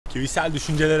Kivisel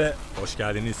Düşüncelere hoş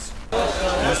geldiniz.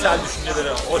 Kivisel Düşüncelere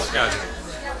hoş geldiniz.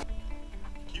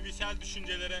 Kivisel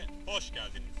Düşüncelere hoş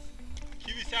geldiniz.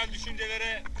 Kivisel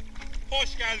Düşüncelere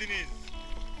hoş geldiniz.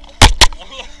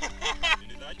 Allah!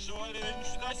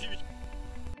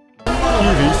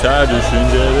 Kivisel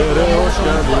Düşüncelere hoş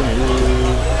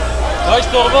geldiniz.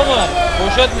 Kaç torba mı?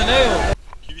 Poşet mi ne yok?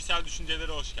 Kivisel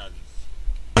Düşüncelere hoş geldiniz.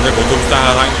 Ancak otobüsten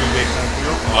herhangi bir beklenti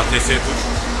yok. ATS tur.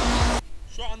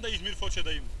 Şu anda İzmir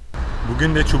Foça'dayım.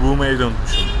 Bugün de çubuğumu evde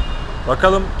unutmuşum.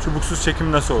 Bakalım çubuksuz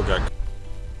çekim nasıl olacak?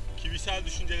 Kivisel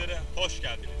Düşüncelere hoş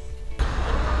geldiniz.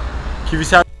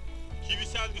 Kivisel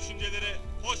Düşüncelere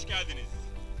hoş geldiniz.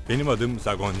 Benim adım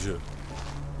Zagoncu.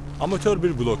 Amatör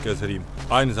bir blog yazarıyım.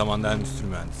 Aynı zamanda endüstri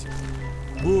mühendisiyim.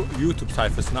 Bu YouTube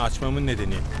sayfasını açmamın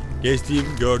nedeni gezdiğim,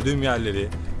 gördüğüm yerleri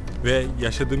ve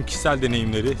yaşadığım kişisel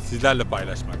deneyimleri sizlerle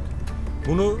paylaşmak.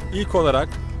 Bunu ilk olarak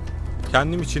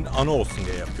kendim için anı olsun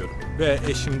diye yapıyorum. Ve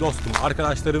eşim, dostum,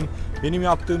 arkadaşlarım benim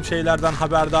yaptığım şeylerden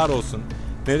haberdar olsun.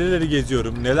 Nereleri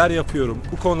geziyorum, neler yapıyorum,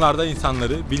 bu konularda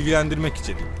insanları bilgilendirmek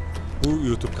için bu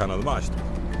YouTube kanalımı açtım.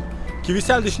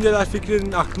 Kivisel Düşünceler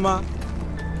fikrinin aklıma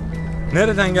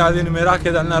nereden geldiğini merak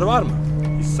edenler var mı?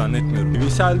 Hiç zannetmiyorum.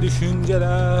 Kivisel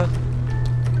Düşünceler,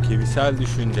 Kivisel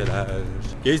Düşünceler.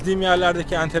 Gezdiğim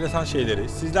yerlerdeki enteresan şeyleri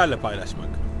sizlerle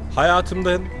paylaşmak.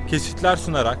 Hayatımdan kesitler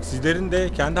sunarak sizlerin de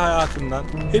kendi hayatından,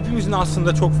 hepimizin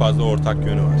aslında çok fazla ortak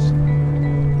yönü var.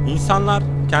 İnsanlar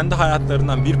kendi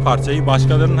hayatlarından bir parçayı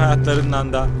başkalarının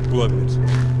hayatlarından da bulabilir.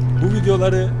 Bu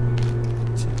videoları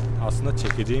aslında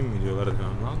çekeceğim videoları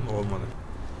olmalı.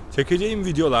 Çekeceğim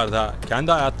videolarda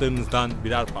kendi hayatlarınızdan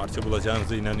birer parça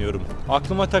bulacağınıza inanıyorum.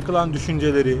 Aklıma takılan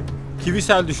düşünceleri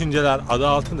Kivisel Düşünceler adı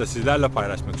altında sizlerle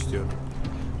paylaşmak istiyorum.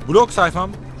 Blog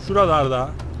sayfam şuralarda.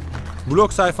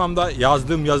 Blog sayfamda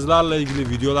yazdığım yazılarla ilgili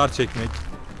videolar çekmek,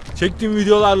 çektiğim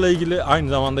videolarla ilgili aynı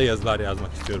zamanda yazılar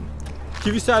yazmak istiyorum.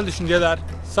 Kivisel Düşünceler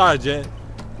sadece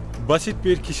basit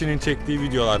bir kişinin çektiği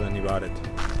videolardan ibaret.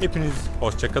 Hepiniz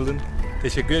hoşça kalın.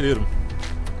 Teşekkür ediyorum.